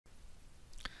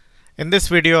In this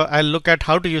video, I'll look at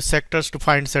how to use sectors to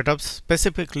find setups,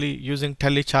 specifically using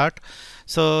telechart.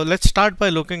 So let's start by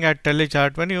looking at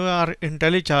telechart. When you are in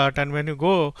telechart and when you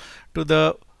go to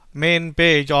the main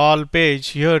page, all page,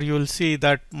 here you will see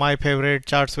that my favorite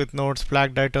charts with nodes,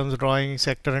 flagged items, drawing,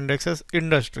 sector indexes,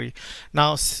 industry.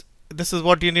 Now this is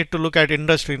what you need to look at,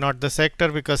 industry, not the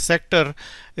sector, because sector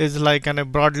is like a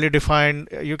broadly defined.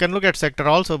 You can look at sector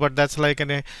also, but that's like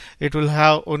it will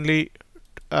have only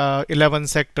 11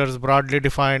 sectors broadly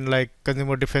defined, like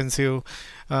consumer defensive,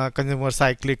 consumer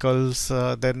cyclicals,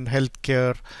 then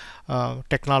healthcare,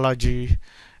 technology,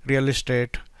 real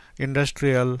estate,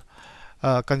 industrial,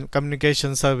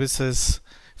 communication services,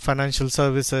 financial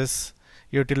services,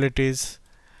 utilities,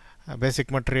 basic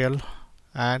material,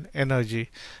 and energy.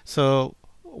 So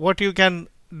what you can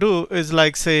do is,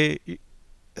 like, say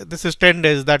this is 10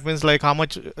 days, that means like how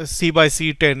much C by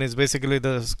C10 is basically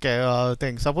the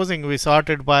thing. Supposing we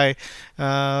sorted by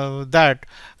what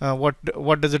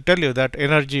does it tell you? That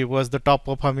energy was the top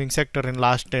performing sector in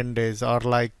last 10 days, or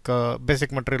like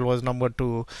basic material was number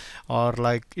 2, or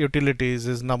like utilities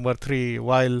is number 3,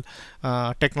 while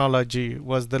technology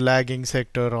was the lagging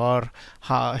sector, or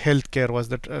healthcare was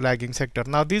the lagging sector.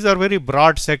 Now these are very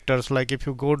broad sectors. Like if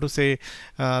you go to say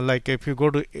like if you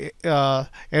go to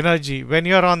energy, when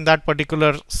you are on that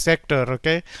particular sector,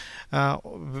 okay,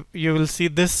 you will see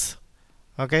this.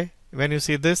 Okay, when you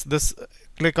see this,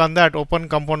 click on that, open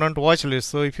component watch list.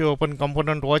 So if you open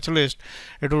component watch list,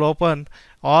 it will open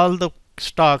all the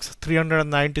stocks.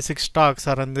 396 stocks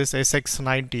are on this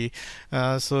SX90.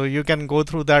 So you can go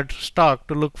through that stock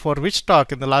to look for which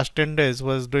stock in the last 10 days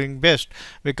was doing best,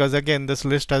 because again this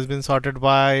list has been sorted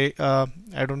by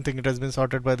I don't think it has been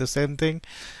sorted by the same thing,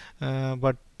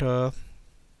 but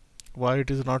why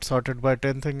it is not sorted by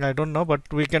 10 thing, I don't know, but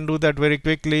we can do that very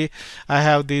quickly. I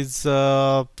have these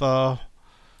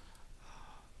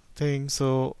things,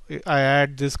 so I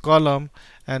add this column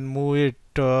and move it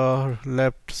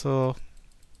left. So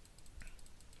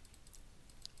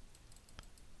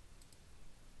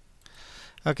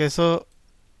okay, so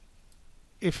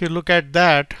if you look at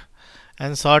that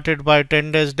and sort it by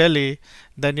 10 days Delhi,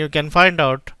 then you can find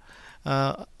out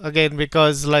again,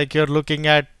 because like you're looking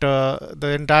at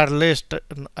the entire list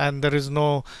and there is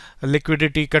no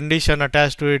liquidity condition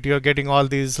attached to it, you're getting all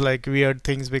these like weird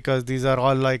things, because these are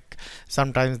all like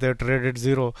sometimes they're traded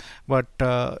zero. But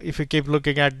if you keep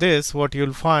looking at this, what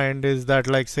you'll find is that,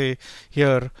 like, say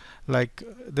here, like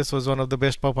this was one of the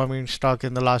best performing stock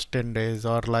in the last 10 days,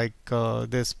 or like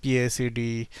this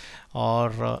PACD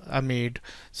or Amid.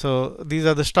 So these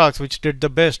are the stocks which did the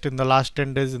best in the last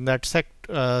 10 days in that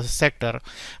sector.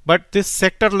 But this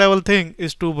sector level thing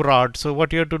is too broad. So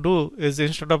what you have to do is,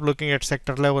 instead of looking at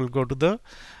sector level, go to the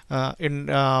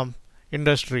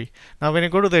industry. Now when you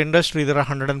go to the industry, there are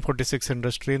 146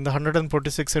 industry. In the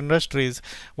 146 industries,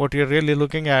 what you're really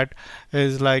looking at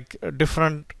is like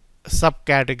different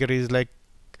subcategories, like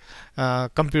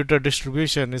computer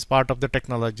distribution is part of the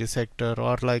technology sector,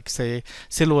 or like say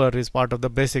silver is part of the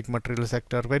basic material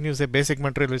sector. When you say basic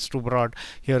material, is too broad.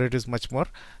 Here it is much more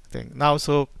thing. Now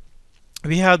so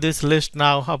we have this list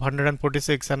now of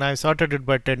 146, and I sorted it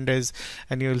by 10 days,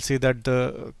 and you will see that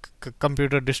the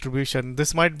computer distribution,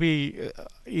 this might be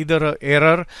either a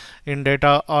error in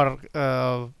data, or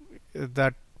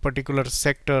that particular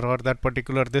sector or that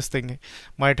particular this thing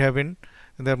might have been,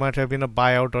 there might have been a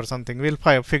buyout or something. We'll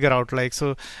figure out, like,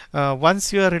 so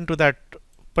once you are into that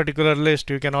particular list,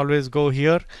 you can always go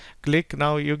here, click.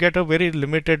 Now you get a very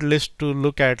limited list to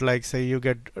look at, like say you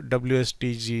get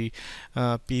WSTG,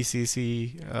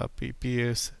 PCC,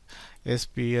 PPS,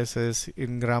 SPSS,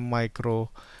 Ingram Micro.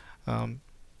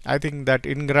 I think that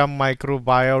Ingram Micro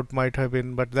buyout might have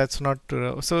been, but that's not.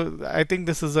 So I think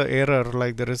this is an error,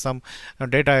 like there is some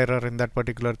data error in that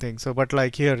particular thing. So but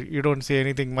like here you don't see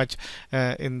anything much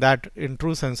in that in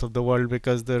true sense of the world,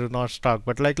 because they're not stock.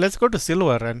 But like, let's go to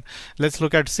silver and let's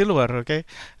look at silver. Okay,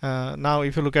 now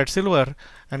if you look at silver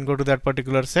and go to that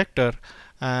particular sector,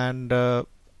 and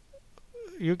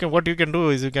you can, what you can do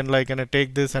is you can like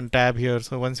take this and tab here.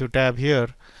 So once you tab here,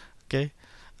 okay,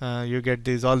 you get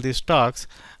these all these stocks,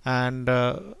 and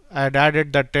I'd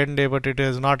added that 10 day, but it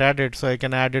is not added, so I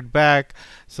can add it back.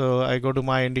 So I go to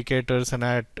my indicators and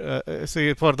add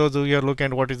see, for those who are looking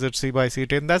at what is it C by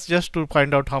C10, that's just to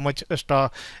find out how much a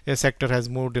sector has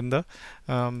moved in the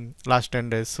last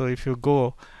 10 days. So if you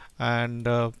go and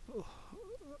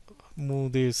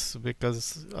move this,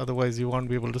 because otherwise you won't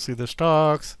be able to see the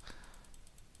stocks.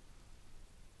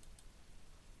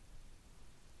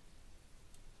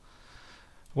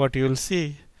 What you will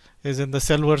see is in the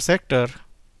silver sector,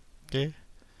 okay,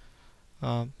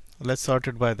 let's sort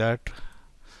it by that.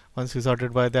 Once you sort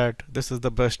it by that, this is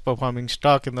the best performing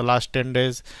stock in the last 10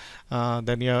 days.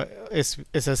 Then your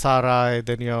SSRI,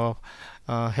 then your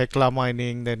Hecla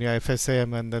Mining, then your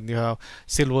FSM, and then you have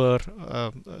Silver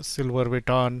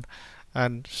Vuitton,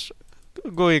 and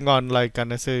going on, like,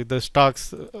 and I say the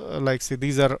stocks, like, see,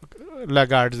 these are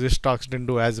laggards, these stocks didn't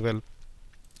do as well.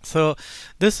 So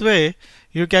this way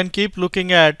you can keep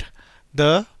looking at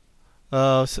the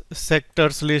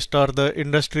sectors list or the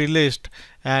industry list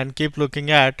and keep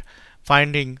looking at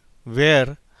finding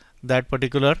where that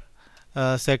particular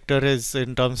sector is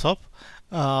in terms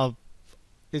of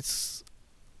its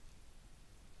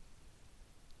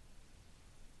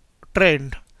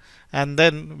trend. And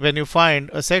then when you find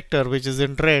a sector which is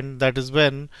in trend, that is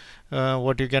when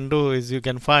what you can do is you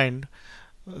can find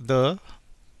the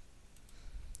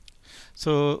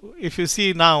so if you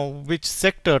see now which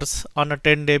sectors on a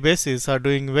 10-day basis are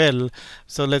doing well,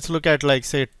 so let's look at, like,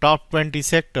 say, top 20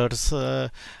 sectors.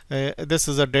 This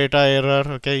is a data error.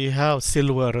 Okay, you have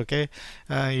silver. Okay,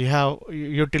 you have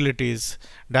utilities,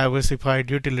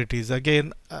 diversified utilities.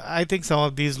 Again, I think some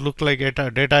of these look like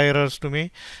data errors to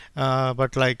me,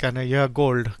 but like, and you have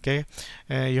gold. Okay,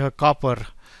 you have copper.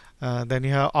 Then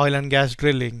you have oil and gas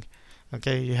drilling.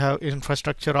 Okay, you have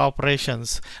infrastructure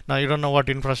operations. Now you don't know what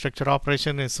infrastructure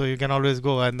operation is, so you can always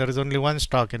go, and there is only one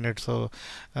stock in it, so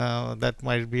that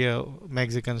might be a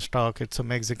Mexican stock. It's a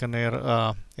Mexican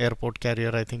airport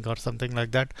carrier, I think, or something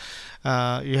like that.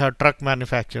 You have truck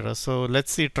manufacturers. So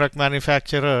let's see truck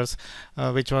manufacturers,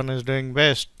 which one is doing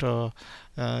best.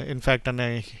 In fact,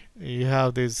 and you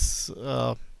have this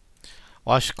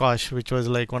Oshkosh, which was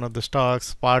like one of the stocks,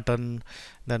 Spartan,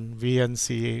 then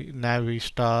VNC,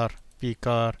 Navistar,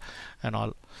 Pcar, and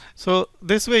all. So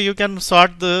this way you can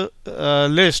sort the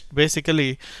list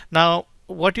basically. Now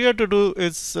what you have to do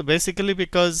is basically,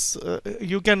 because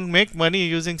you can make money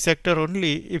using sector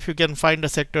only if you can find a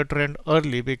sector trend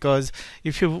early, because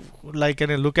if you like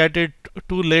look at it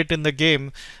too late in the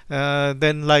game,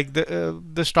 then like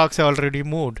the stocks have already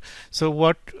moved. So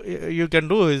what you can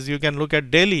do is you can look at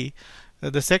daily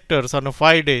the sectors on a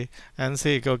 5-day and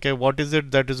say, okay, what is it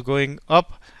that is going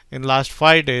up in last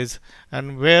 5 days,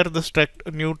 and where the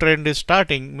new trend is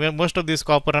starting, where most of these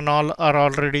copper and all are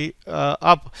already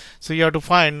up. So you have to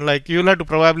find, like, you'll have to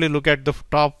probably look at the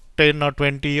top 10 or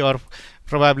 20 or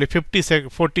probably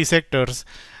 40 sectors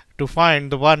to find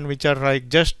the one which are like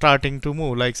just starting to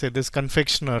move, like say this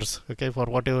confectioners. Okay, for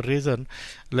whatever reason,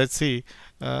 let's see,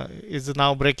 is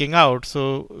now breaking out,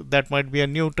 so that might be a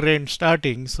new trend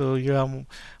starting. So you have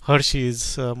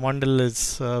Hershey's,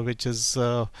 Mondelez, which is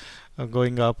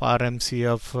going up,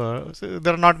 RMCF. So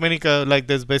there are not many like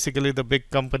this. Basically, the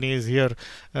big companies here.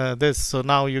 This, so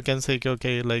now you can say,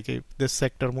 okay, like if this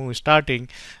sector move is starting,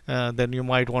 then you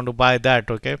might want to buy that.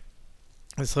 Okay.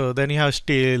 So then you have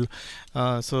steel,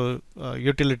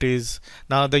 utilities.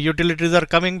 Now the utilities are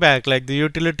coming back. Like the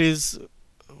utilities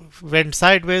went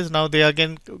sideways, now they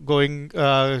again going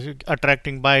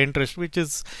attracting buy interest, which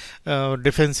is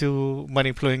defensive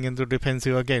money flowing into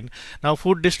defensive again. Now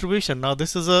food distribution, now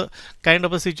this is a kind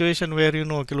of a situation where,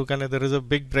 okay, look, and there is a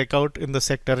big breakout in the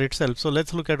sector itself. So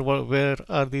let's look at where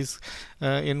are these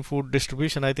in food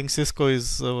distribution. I think Cisco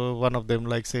is one of them,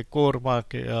 like say core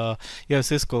market. Yeah,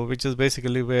 Cisco, which is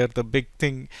basically where the big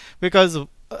thing, because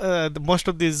most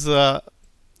of these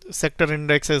sector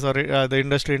indexes or the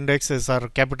industry indexes are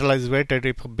capitalized weighted.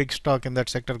 If a big stock in that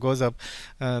sector goes up,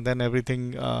 then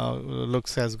everything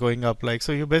looks as going up. Like,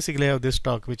 so you basically have this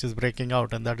stock which is breaking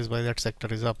out, and that is why that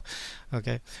sector is up.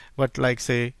 Okay, but like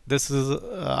say this is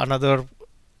another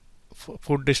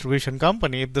food distribution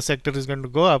company. If the sector is going to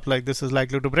go up, like this is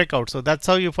likely to break out. So that's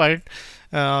how you find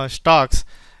stocks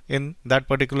in that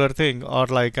particular thing. Or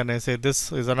like, and I say this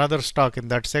is another stock in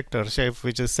that sector, shape,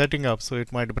 which is setting up, so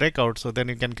it might break out. So then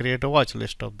you can create a watch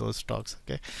list of those stocks.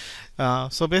 Okay,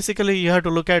 so basically you have to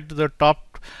look at the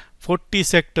top 40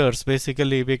 sectors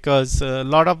basically, because a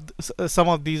lot of some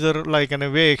of these are like in a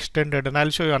way extended, and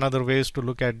I'll show you another ways to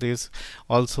look at this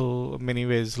also, many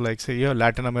ways. Like say you have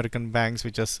Latin American banks,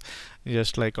 which is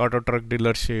just like auto truck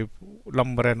dealership,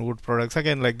 lumber and wood products.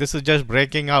 Again, like this is just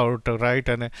breaking out, right?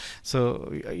 And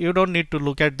so you don't need to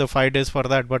look at the 5 days for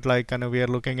that, but like, and we are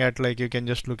looking at, like, you can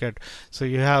just look at, so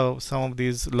you have some of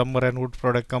these lumber and wood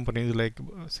product companies, like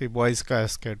say Boise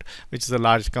Cascade, which is a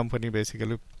large company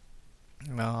basically,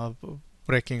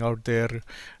 breaking out there.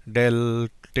 Dell,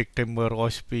 Tick Timber,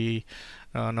 OSB,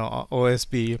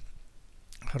 OSB,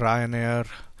 Ryanair,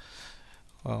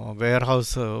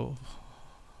 warehouse.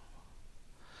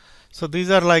 So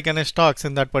these are like any stocks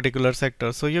in that particular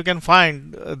sector. So you can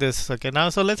find this. Okay, now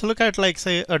so let's look at like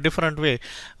say a different way.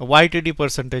 YTD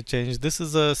percentage change. This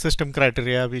is a system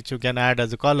criteria which you can add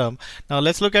as a column. Now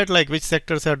let's look at like which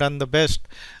sectors have done the best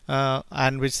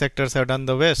and which sectors have done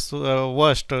the worst.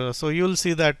 So you'll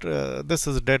see that this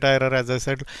is data error, as I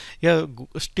said. Yeah,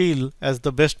 steel as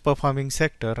the best performing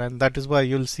sector, and that is why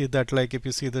you'll see that like if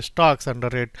you see the stocks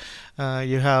under it,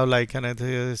 you have like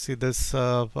see this.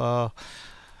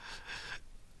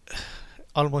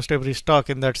 Almost every stock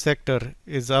in that sector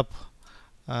is up,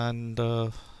 and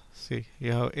see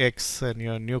you have X and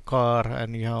your new car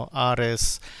and you have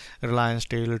RS, Reliance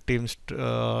Steel,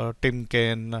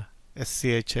 Timken,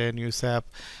 SCHN, USAP,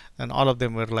 and all of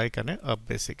them were like up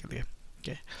basically.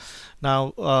 Okay,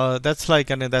 now that's like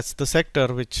that's the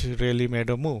sector which really made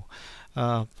a move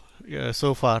yeah,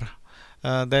 so far.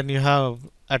 Then you have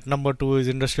at number 2 is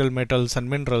industrial metals and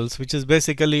minerals, which is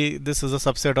basically this is a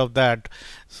subset of that.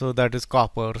 So that is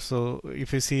copper. So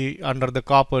if you see under the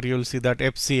copper, you'll see that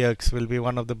FCX will be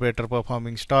one of the better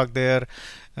performing stock there.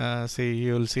 See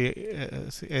you'll see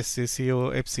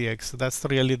SCCO, FCX. That's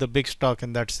really the big stock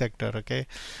in that sector. Okay.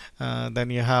 Then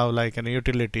you have like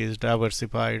utilities,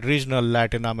 diversified, regional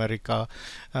Latin America.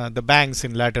 The banks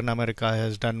in Latin America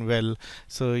has done well.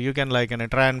 So you can like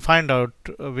try and find out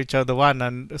which are the one,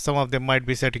 and some of them might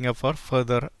be setting up for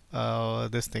further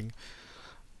this thing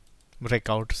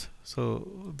breakouts.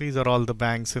 So these are all the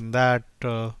banks in that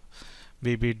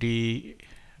BBD,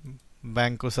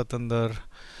 Banco Santander,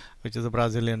 which is a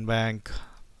Brazilian bank.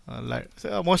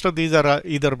 So most of these are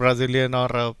either Brazilian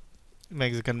or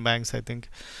Mexican banks, I think.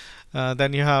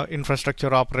 Then you have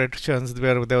infrastructure operations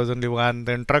where there was only one.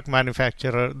 Then truck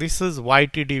manufacturer. This is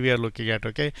YTD we are looking at.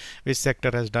 Okay, which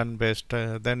sector has done best?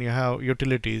 Then you have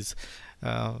utilities.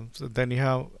 So then you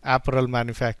have apparel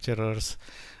manufacturers.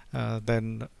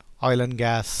 Then oil and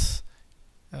gas.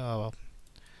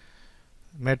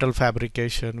 Metal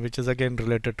fabrication, which is again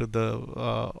related to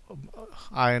the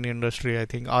iron industry, I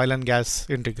think. Oil and gas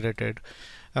integrated.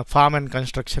 Farm and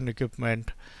construction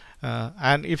equipment.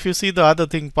 And if you see the other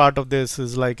thing part of this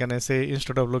is like, and I say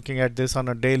instead of looking at this on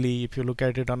a daily, if you look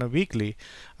at it on a weekly,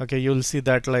 okay, you'll see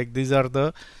that like these are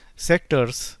the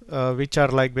sectors which are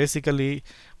like basically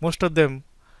most of them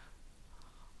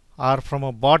are from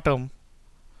a bottom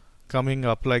coming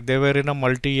up. Like they were in a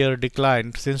multi-year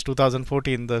decline since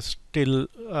 2014. The still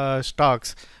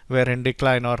stocks were in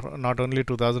decline, or not only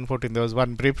 2014, there was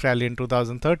one brief rally in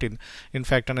 2013. In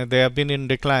fact, and they have been in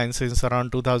decline since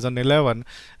around 2011,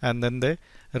 and then they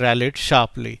rallied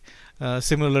sharply.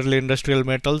 Similarly, industrial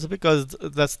metals, because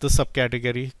that's the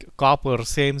subcategory. Copper,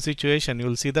 same situation.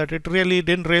 You'll see that it really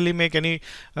didn't really make any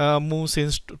move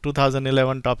since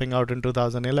 2011, topping out in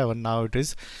 2011. Now it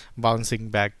is bouncing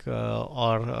back.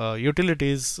 Or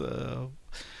utilities,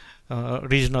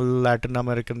 regional Latin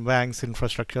American banks,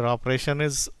 infrastructure operation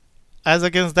is as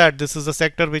against that. This is a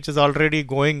sector which is already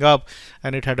going up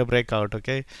and it had a breakout.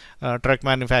 Okay, truck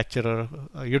manufacturer,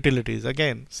 utilities,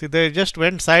 again see they just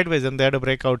went sideways and they had a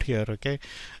breakout here. Okay,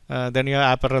 then you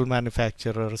have apparel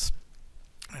manufacturers.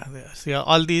 See,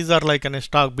 all these are like in a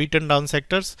stock beaten down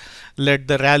sectors led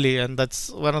the rally, and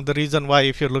that's one of the reason why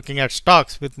if you're looking at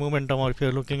stocks with momentum, or if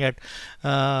you're looking at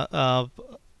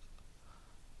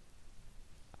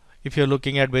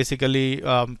basically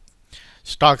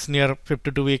stocks near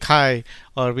 52-week high,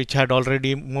 or which had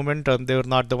already momentum, they were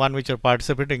not the one which are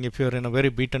participating. If you're in a very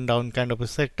beaten down kind of a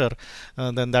sector,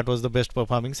 then that was the best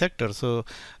performing sector. So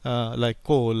like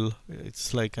coal,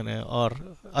 it's like or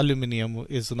aluminium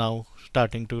is now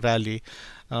starting to rally,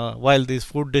 while this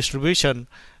food distribution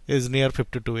is near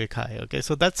 52-week high. Okay,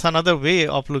 so that's another way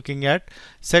of looking at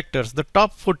sectors. The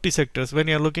top 40 sectors, when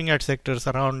you're looking at sectors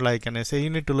around like, and I say you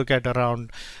need to look at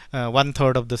around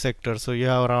 1/3 of the sector. So you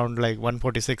have around like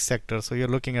 146 sectors. So you're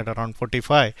looking at around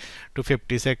 45 to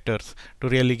 50 sectors to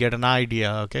really get an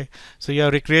idea. Okay, so you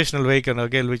have recreational vehicle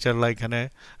again, which are like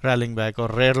rallying back, or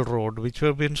railroad, which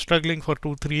have been struggling for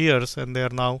 2-3 years, and they are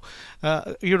now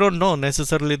you don't know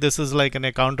necessarily this is like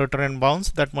a counter trend bounce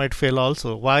that might fail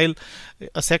also, while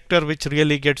a sector which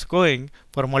really gets going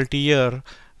for multi-year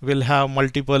will have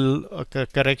multiple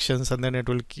corrections, and then it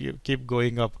will keep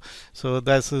going up. So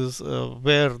this is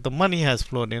where the money has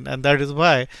flown in, and that is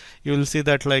why you will see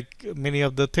that like many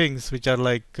of the things which are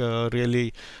like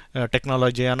really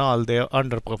technology and all, they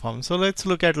underperform. So let's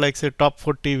look at like say top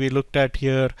 40 we looked at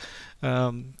here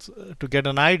to get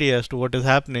an idea as to what is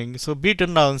happening. So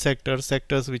beaten down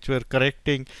sectors which were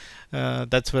correcting,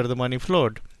 that's where the money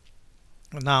flowed.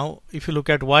 Now, if you look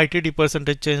at YTD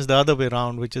percentage change the other way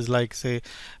around, which is like say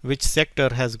which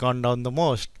sector has gone down the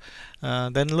most,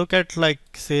 then look at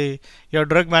like say your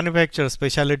drug manufacturer,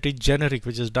 specialty generic,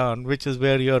 which is down, which is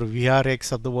where your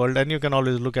VRX of the world, and you can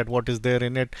always look at what is there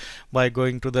in it by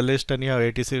going to the list, and you have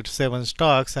 87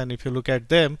 stocks, and if you look at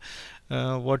them,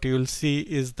 what you will see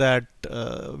is that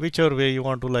whichever way you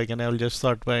want to like, and I will just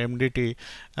sort by MDT,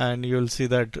 and you will see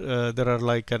that there are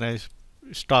like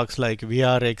stocks like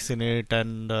VRX in it,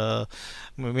 and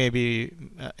maybe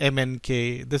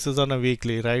MNK. This is on a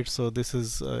weekly, right? So this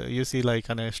is you see like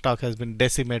a stock has been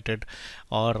decimated,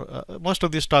 or most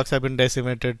of these stocks have been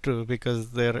decimated too,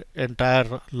 because their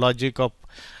entire logic of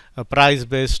a price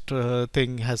based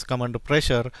thing has come under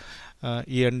pressure.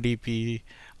 ENDP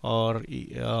or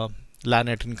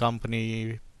Lanet and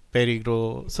Company,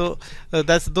 Perigro. So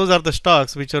that's those are the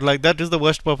stocks which are like, that is the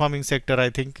worst performing sector,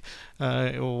 I think.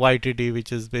 YTD,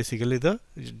 which is basically the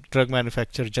drug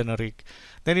manufacturer generic.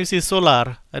 Then you see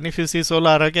solar, and if you see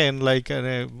solar again, like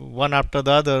one after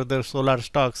the other, the solar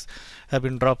stocks have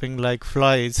been dropping like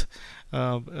flies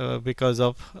because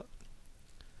of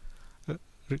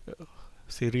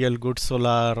see real good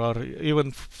solar, or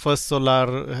even first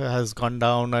solar has gone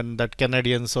down, and that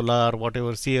Canadian solar,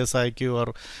 whatever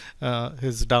CSIQ or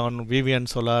is down, Vivian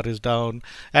solar is down,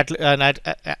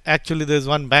 actually there's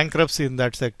one bankruptcy in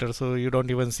that sector, so you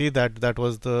don't even see that. That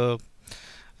was the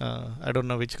I don't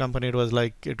know which company it was,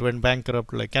 like it went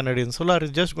bankrupt. Like Canadian Solar is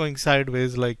just going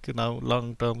sideways, like now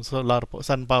long term solar,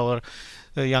 sun power,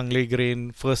 Youngly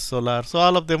Green, First Solar. So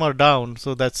all of them are down.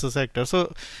 So that's the sector.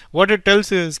 So what it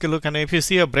tells you is, look, and if you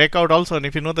see a breakout also, and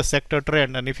if you know the sector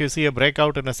trend, and if you see a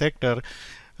breakout in a sector,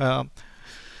 uh,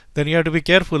 then you have to be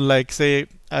careful. Like say,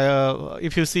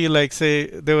 if you see like say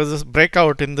there was this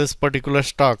breakout in this particular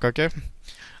stock, okay,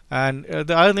 and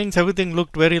the earnings, everything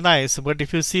looked very nice, but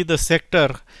if you see the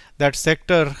sector, that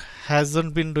sector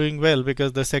hasn't been doing well,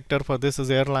 because the sector for this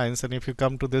is airlines, and if you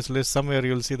come to this list somewhere,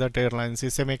 you'll see that airlines, see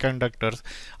semiconductors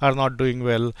are not doing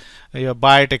well. Your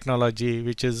biotechnology,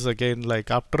 which is again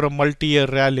like after a multi-year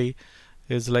rally,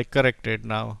 is like corrected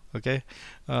now, okay,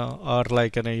 or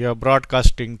like you have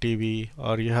broadcasting TV,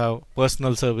 or you have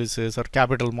personal services, or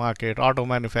capital market, auto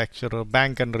manufacturer,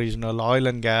 bank and regional, oil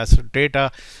and gas,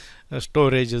 data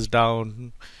storage is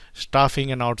down,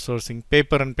 staffing and outsourcing,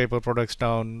 paper and paper products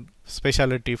down,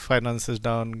 specialty finance is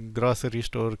down, grocery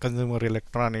store, consumer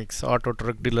electronics, auto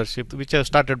truck dealership, which have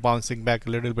started bouncing back a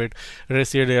little bit,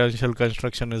 residential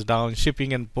construction is down,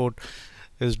 shipping and port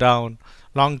is down,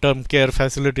 long term care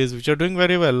facilities, which are doing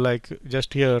very well, like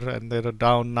just here, and they're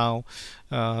down now.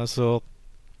 So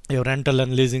your rental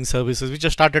and leasing services, which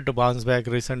have started to bounce back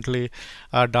recently,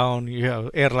 are down. You have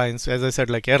airlines, as I said,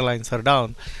 like airlines are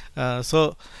down.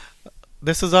 So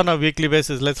this is on a weekly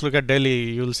basis. Let's look at Delhi.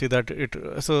 You'll see that it.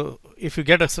 So if you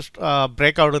get a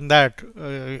breakout in that,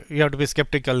 you have to be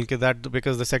skeptical that,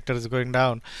 because the sector is going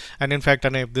down. And in fact,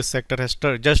 and if this sector has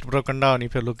just broken down,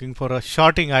 if you're looking for a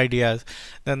shorting ideas,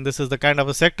 then this is the kind of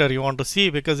a sector you want to see,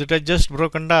 because it has just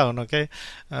broken down. Okay,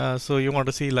 so you want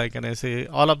to see, like, and I say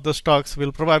all of the stocks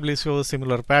will probably show a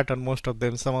similar pattern. Most of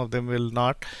them, some of them will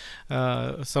not.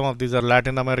 Some of these are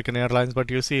Latin American airlines,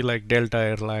 but you see like Delta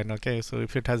airline. Okay, so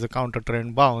if it has a counter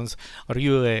trend bounce, or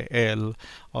UAL,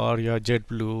 or your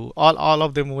JetBlue, all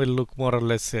of them will look more or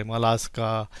less same.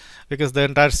 Alaska, because the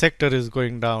entire sector is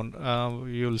going down.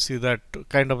 You'll see that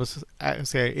kind of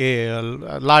say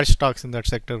AAL, large stocks in that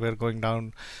sector were going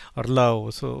down or low.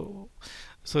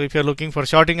 So if you're looking for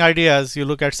shorting ideas, you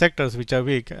look at sectors which are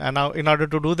weak. And now in order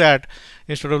to do that,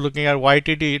 instead of looking at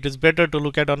YTD, it is better to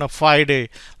look at on a 5-day.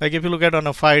 Like if you look at on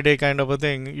a 5-day kind of a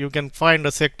thing, you can find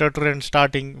a sector trend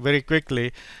starting very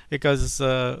quickly, because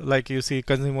like you see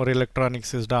consumer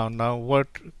electronics is down. Now what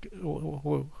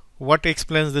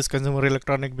explains this consumer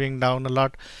electronic being down a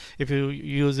lot? If you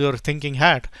use your thinking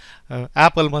hat,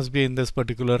 Apple must be in this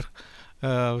particular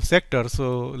sector.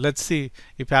 So let's see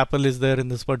if Apple is there in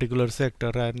this particular sector,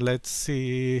 and let's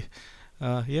see.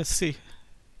 Yes, see,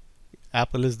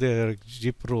 Apple is there,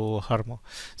 Jipro, Harmo.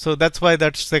 So that's why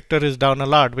that sector is down a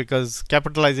lot, because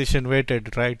capitalization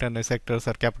weighted, right? And the sectors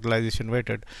are capitalization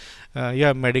weighted. You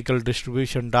have medical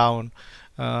distribution down,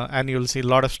 and you'll see a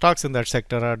lot of stocks in that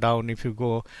sector are down. If you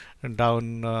go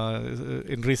down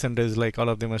in recent days, like all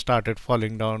of them have started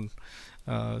falling down.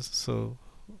 So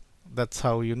that's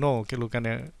how you know. Okay, look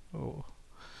at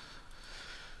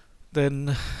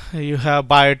then you have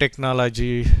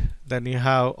biotechnology, then you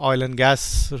have oil and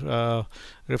gas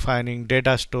refining,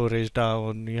 data storage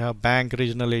down, you have bank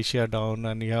regional Asia down,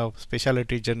 and you have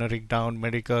specialty generic down,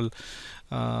 medical,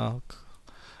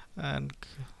 and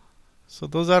So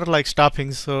those are like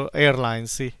stopping. So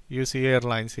airlines, see, you see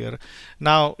airlines here.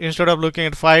 Now instead of looking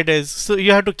at 5 days, so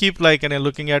you have to keep like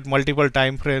looking at multiple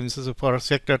time frames. So for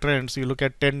sector trends, you look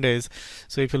at 10 days.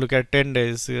 So if you look at 10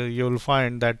 days, you will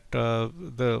find that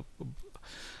the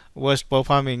worst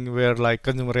performing were like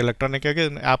consumer electronic.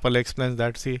 Again, Apple explains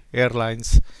that. See,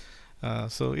 airlines.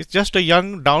 So it's just a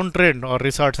young downtrend or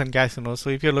resorts and casinos. So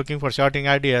if you're looking for shorting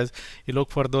ideas, you look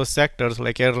for those sectors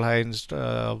like airlines,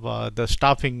 the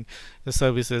staffing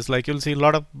services. Like you'll see a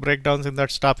lot of breakdowns in that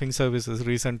staffing services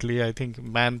recently. I think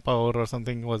manpower or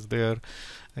something was there,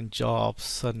 and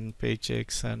jobs and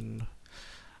paychecks. And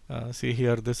see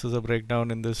here, this is a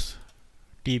breakdown in this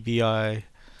TBI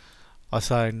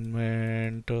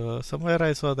assignment. Somewhere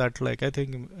I saw that, like I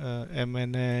think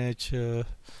MNH.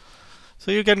 So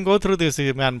you can go through this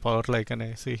manpower, like, and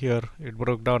I see here it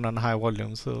broke down on high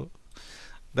volume. So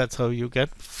that's how you can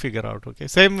figure out. Okay,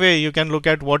 same way you can look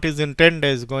at what is in 10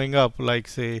 days going up. Like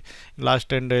say last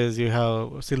 10 days you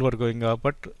have silver going up,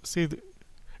 but see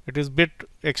it is bit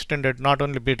extended, not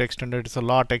only bit extended, it's a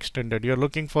lot extended. You're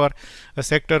looking for a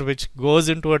sector which goes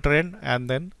into a trend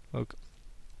and then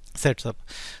sets up.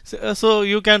 So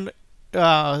you can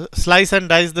slice and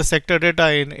dice the sector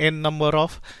data in n number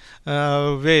of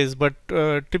ways, but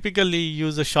typically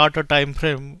use a shorter time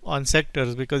frame on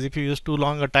sectors, because if you use too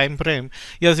long a time frame,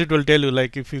 yes, it will tell you,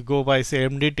 like if you go by say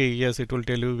MDT, yes, it will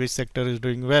tell you which sector is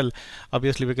doing well,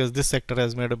 obviously because this sector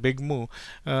has made a big move,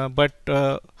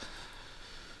 but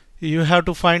you have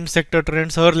to find sector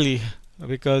trends early,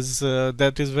 because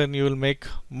that is when you will make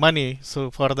money.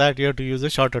 So for that you have to use a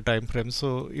shorter time frame.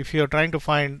 So if you are trying to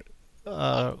find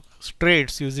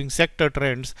trades using sector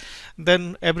trends,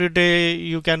 then every day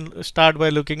you can start by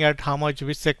looking at how much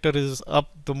which sector is up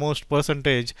the most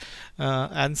percentage,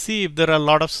 and see if there are a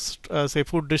lot of say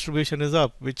food distribution is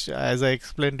up, which as I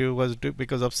explained to you was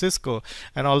because of Cisco,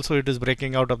 and also it is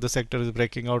breaking out of the sector is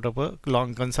breaking out of a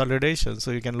long consolidation. So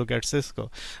you can look at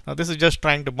Cisco. Now this is just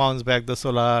trying to bounce back the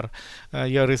solar,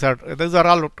 your research. These are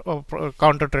all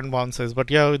counter trend bounces,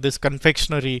 but you have this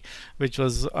confectionery which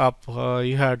was up.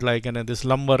 You had like this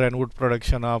lumber and wood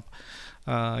production up.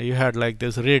 You had like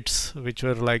this rates which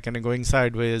were like going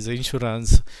sideways,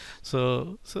 insurance.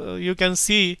 So you can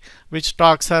see which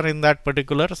stocks are in that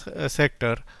particular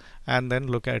sector and then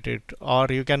look at it. Or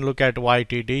you can look at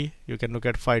YTD, you can look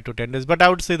at 5 to 10 days, but I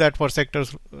would say that for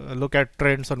sectors, look at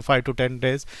trends on 5 to 10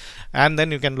 days, and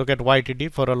then you can look at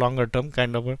YTD for a longer term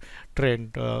kind of a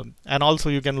trend. And also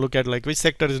you can look at like which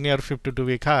sector is near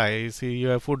 52-week high. You see you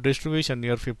have food distribution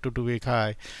near 52-week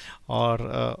high, or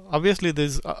obviously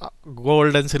this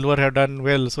gold and silver have done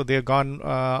well, so they have gone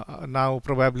now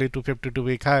probably to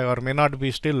 52-week high, or may not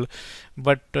be still,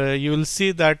 but you will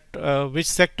see that which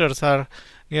sectors are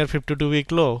near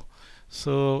 52-week low.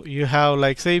 So you have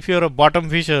like, say if you're a bottom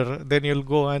fisher, then you'll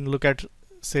go and look at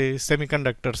say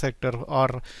semiconductor sector,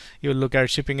 or you'll look at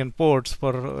shipping and ports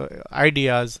for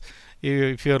ideas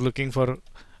if you're looking for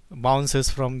bounces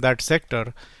from that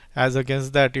sector. As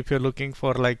against that, if you're looking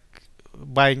for like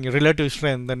buying relative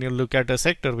strength, then you'll look at a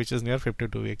sector which is near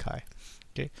 52-week high.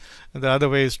 Okay, and the other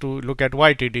way is to look at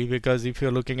YTD, because if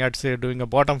you're looking at say doing a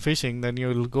bottom fishing, then you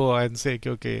will go and say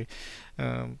okay,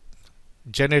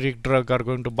 generic drug are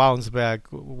going to bounce back,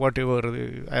 whatever,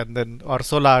 and then or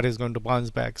solar is going to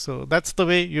bounce back. So that's the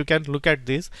way you can look at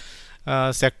these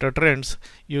sector trends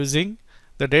using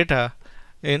the data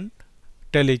in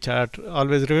telechart.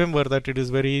 Always remember that it is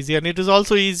very easy, and it is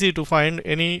also easy to find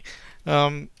any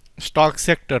stock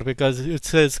sector, because it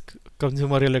says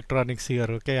consumer electronics here,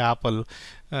 okay, Apple,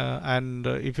 and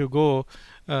if you go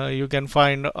you can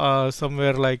find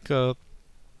somewhere like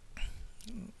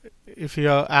if you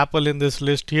have Apple in this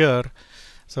list here,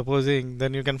 supposing,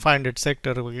 then you can find its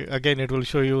sector. Again, it will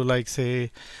show you like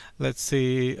say, let's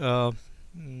see, what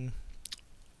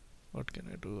can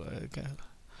I do?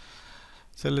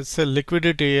 So let's say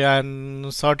liquidity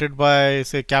and sorted by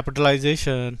say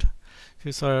capitalization. If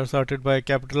you sort it by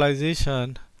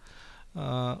capitalization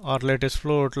or latest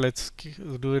float, let's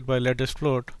do it by latest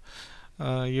float.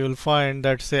 You will find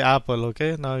that say Apple.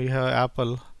 Okay, now you have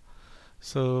Apple.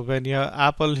 So when you have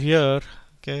Apple here,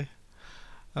 okay,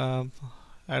 I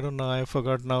don't know, I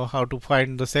forgot now how to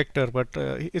find the sector, but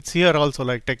it's here also,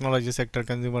 like technology sector,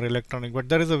 consumer electronic. But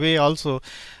there is a way also,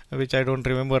 which I don't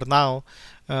remember now,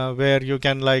 where you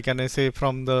can, like, and I say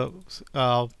from the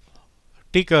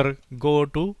ticker go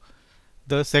to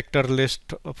the sector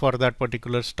list for that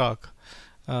particular stock,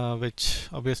 which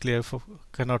obviously I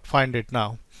cannot find it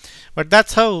now. But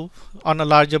that's how, on a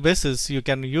larger basis, you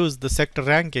can use the sector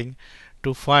ranking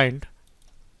to find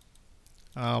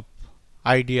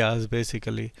ideas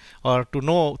basically, or to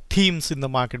know themes in the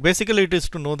market. Basically, it is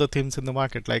to know the themes in the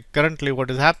market. Like currently,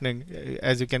 what is happening,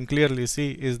 as you can clearly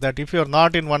see, is that if you're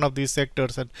not in one of these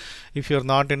sectors, and if you're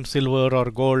not in silver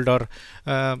or gold, or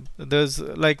there's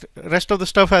like rest of the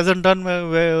stuff hasn't done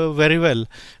very well,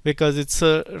 because it's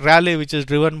a rally which is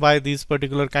driven by these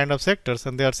particular kind of sectors,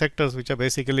 and they are sectors which are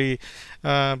basically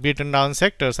beaten down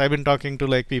sectors. I've been talking to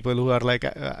like people who are like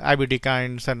IBD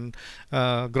kinds and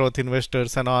growth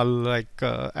investors and all, like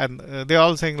and they're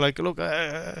all saying like, look,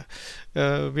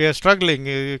 we are struggling.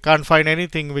 You can't find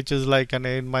anything which is like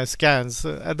in my scans.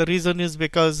 The reason is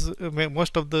because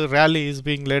most of the rally is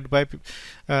being led by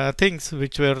things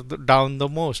which were down the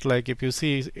most. Like if you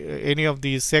see any of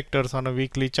these sectors on a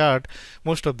weekly chart,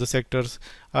 most of the sectors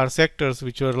are sectors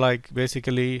which were like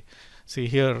basically, see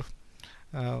here,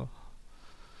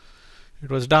 it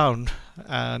was down,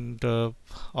 and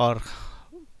or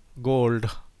gold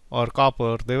or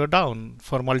copper, they were down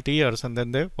for multi years and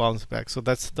then they bounce back. So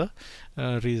that's the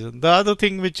reason. The other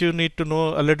thing which you need to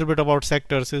know a little bit about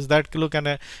sectors is that look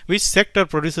at which sector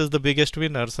produces the biggest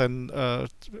winners, and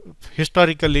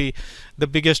historically the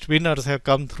biggest winners have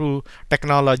come through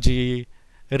technology,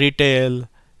 retail,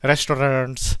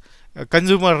 restaurants,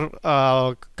 consumer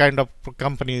kind of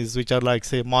companies, which are like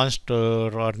say Monster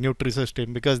or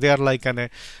Nutrisystem, because they are like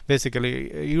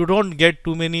basically you don't get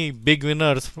too many big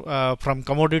winners from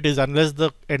commodities unless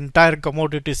the entire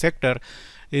commodity sector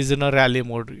is in a rally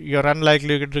mode. You're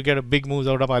unlikely to get a big moves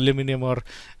out of aluminum or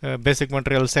basic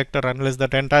material sector unless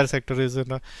that entire sector is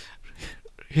in a.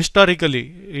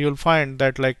 Historically you'll find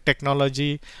that like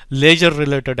technology, leisure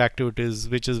related activities,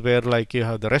 which is where like you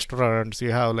have the restaurants,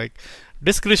 you have like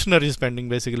discretionary spending,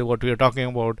 basically what we are talking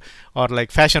about, or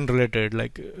like fashion related,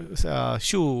 like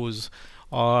shoes,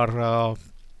 or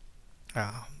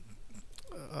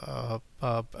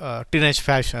teenage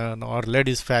fashion or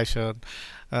ladies fashion.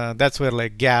 That's where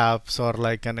like Gaps, or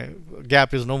like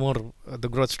Gap is no more the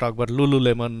growth stock, but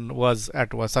Lululemon was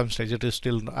at some stage. It is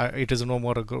still it is no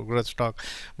more a growth stock.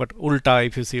 But Ulta,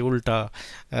 if you see Ulta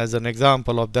as an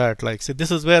example of that, like see,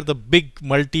 this is where the big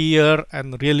multi-year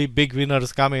and really big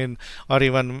winners come in. Or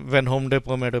even when Home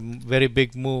Depot made a very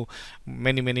big move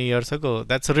many years ago,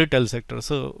 that's a retail sector.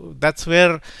 So that's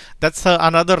where that's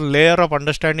another layer of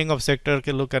understanding of sector.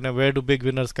 Okay, look, and where do big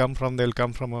winners come from? They'll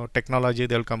come from technology,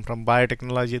 they'll come from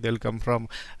biotechnology, they'll come from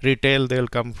retail, they'll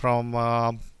come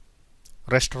from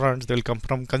restaurants, they'll come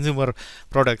from consumer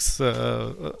products,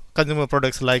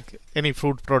 like any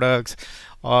fruit products,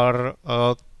 or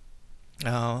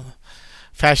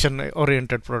fashion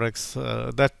oriented products.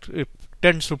 That it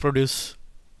tends to produce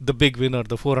the big winner,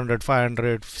 the 400,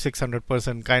 500,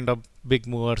 600% kind of big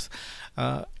movers.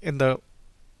 In the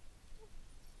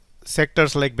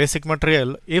sectors like basic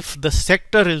material, if the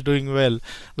sector is doing well,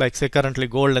 like say currently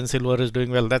gold and silver is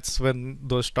doing well, that's when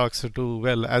those stocks do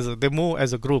well as they move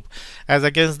as a group. As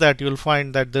against that, you'll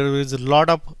find that there is a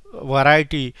lot of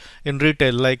variety in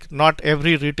retail. Like not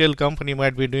every retail company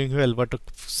might be doing well, but a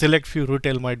select few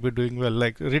retail might be doing well.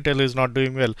 Like retail is not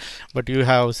doing well, but you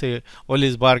have say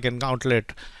Ollie's Bargain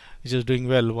Outlet which is doing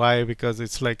well. Why? Because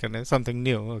it's like something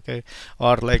new. Okay,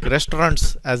 or like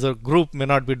restaurants as a group may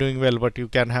not be doing well, but you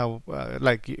can have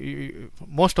like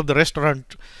most of the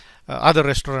restaurant other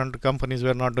restaurant companies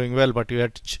were not doing well, but you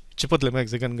had Chipotle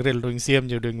Mexican Grill doing,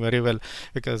 CMG doing very well,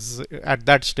 because at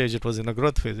that stage it was in a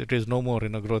growth phase. It is no more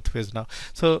in a growth phase now.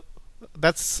 So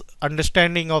that's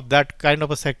understanding of that kind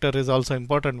of a sector is also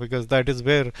important, because that is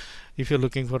where, if you're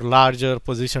looking for larger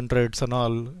position trades and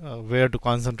all, where to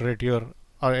concentrate your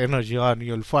energy on,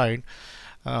 you'll find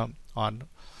on.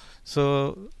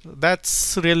 So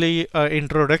that's really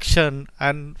introduction,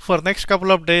 and for next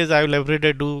couple of days I will every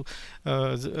day do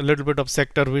a little bit of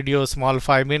sector video, small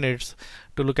 5 minutes,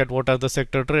 to look at what are the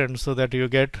sector trends, so that you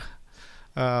get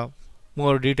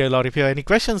more detail. Or if you have any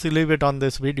questions, you leave it on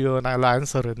this video and I'll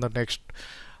answer in the next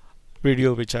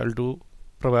video, which I'll do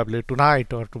probably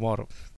tonight or tomorrow.